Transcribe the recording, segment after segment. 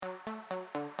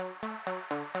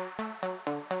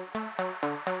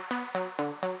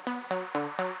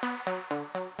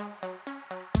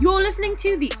You're listening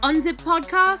to the Unzipped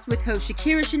podcast with hosts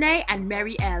Shakira Shanae and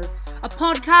Mary L. A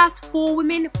podcast for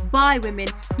women by women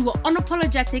who are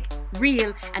unapologetic,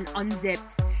 real, and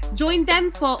unzipped. Join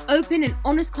them for open and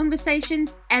honest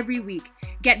conversations every week.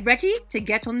 Get ready to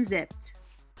get unzipped.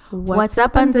 What's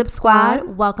up, Unzip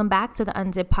Squad? Welcome back to the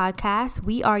Unzip podcast.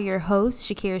 We are your hosts,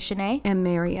 Shakira Shanae and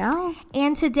Mary L.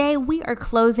 And today we are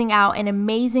closing out an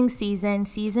amazing season.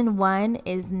 Season 1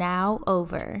 is now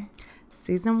over.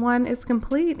 Season 1 is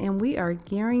complete and we are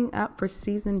gearing up for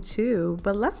season 2.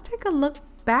 But let's take a look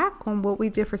back on what we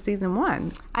did for season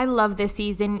 1. I love this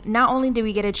season. Not only did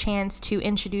we get a chance to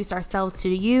introduce ourselves to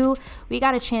you, we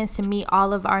got a chance to meet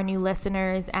all of our new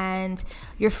listeners, and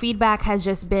your feedback has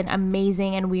just been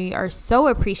amazing and we are so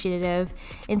appreciative.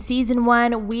 In season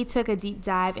 1, we took a deep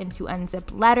dive into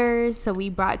unzipped letters. So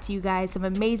we brought to you guys some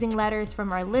amazing letters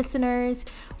from our listeners.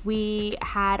 We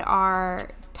had our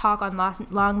talk on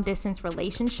long distance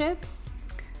relationships.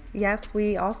 Yes,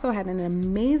 we also had an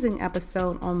amazing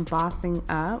episode on bossing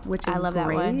up, which is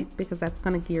great because that's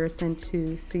going to gear us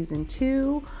into season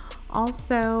 2.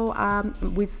 Also,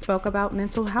 we spoke about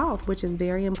mental health, which is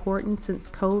very important since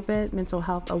COVID. Mental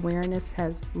health awareness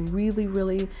has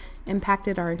really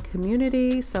impacted our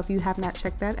community. So if you have not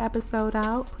checked that episode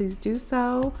out, please do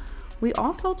so. We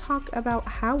also talked about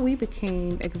how we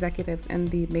became executives in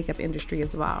the makeup industry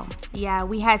as well. Yeah,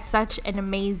 we had such an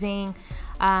amazing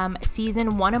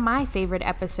season. One of my favorite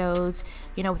episodes,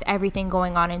 with everything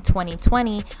going on in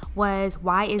 2020, was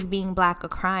Why is Being Black a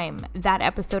Crime? That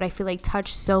episode, I feel like,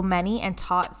 touched so many and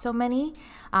taught so many.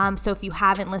 So if you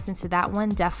haven't listened to that one,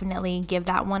 definitely give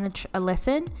that one a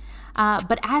listen.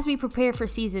 But as we prepare for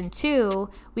season 2,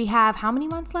 we have how many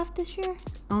months left this year?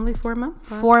 Only 4 months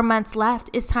left. 4 months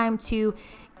left. It's time to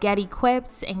get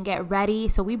equipped and get ready.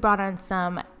 So we brought on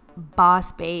some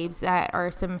boss babes that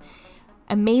are some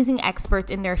amazing experts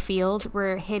in their field.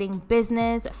 We're hitting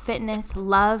business, fitness,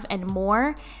 love, and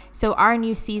more. So our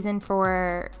new season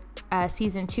for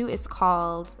season 2 is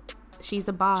called She's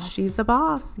a Boss. She's a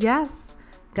Boss. Yes.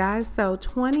 Guys, so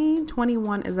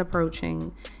 2021 is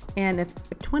approaching. And if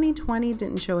 2020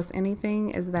 didn't show us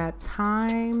anything, is that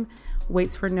time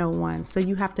waits for no one. So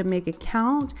you have to make it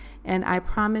count. And I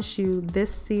promise you, this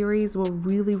series will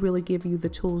really give you the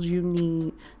tools you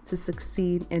need to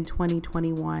succeed in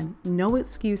 2021. No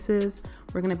excuses.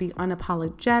 We're going to be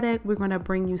unapologetic. We're going to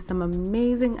bring you some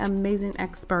amazing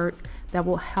experts that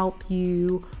will help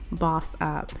you boss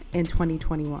up in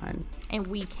 2021. And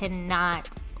we cannot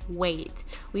wait.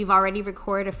 We've already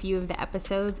recorded a few of the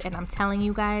episodes, and I'm telling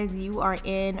you guys, you are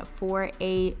in for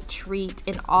a treat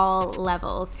in all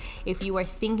levels. If you are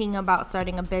thinking about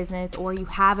starting a business, or you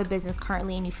have a business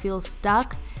currently and you feel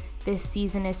stuck, this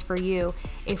season is for you.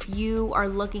 If you are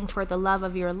looking for the love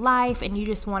of your life and you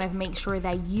just want to make sure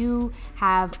that you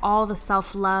have all the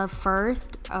self-love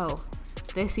first,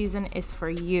 this season is for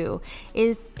you.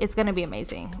 It's going to be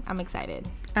amazing. I'm excited.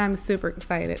 I'm super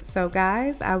excited. So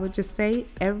guys, I would just say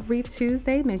every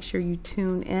Tuesday, make sure you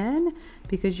tune in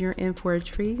because you're in for a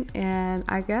treat. And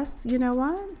I guess, you know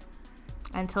what?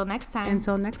 Until next time.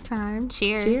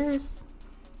 Cheers. Cheers.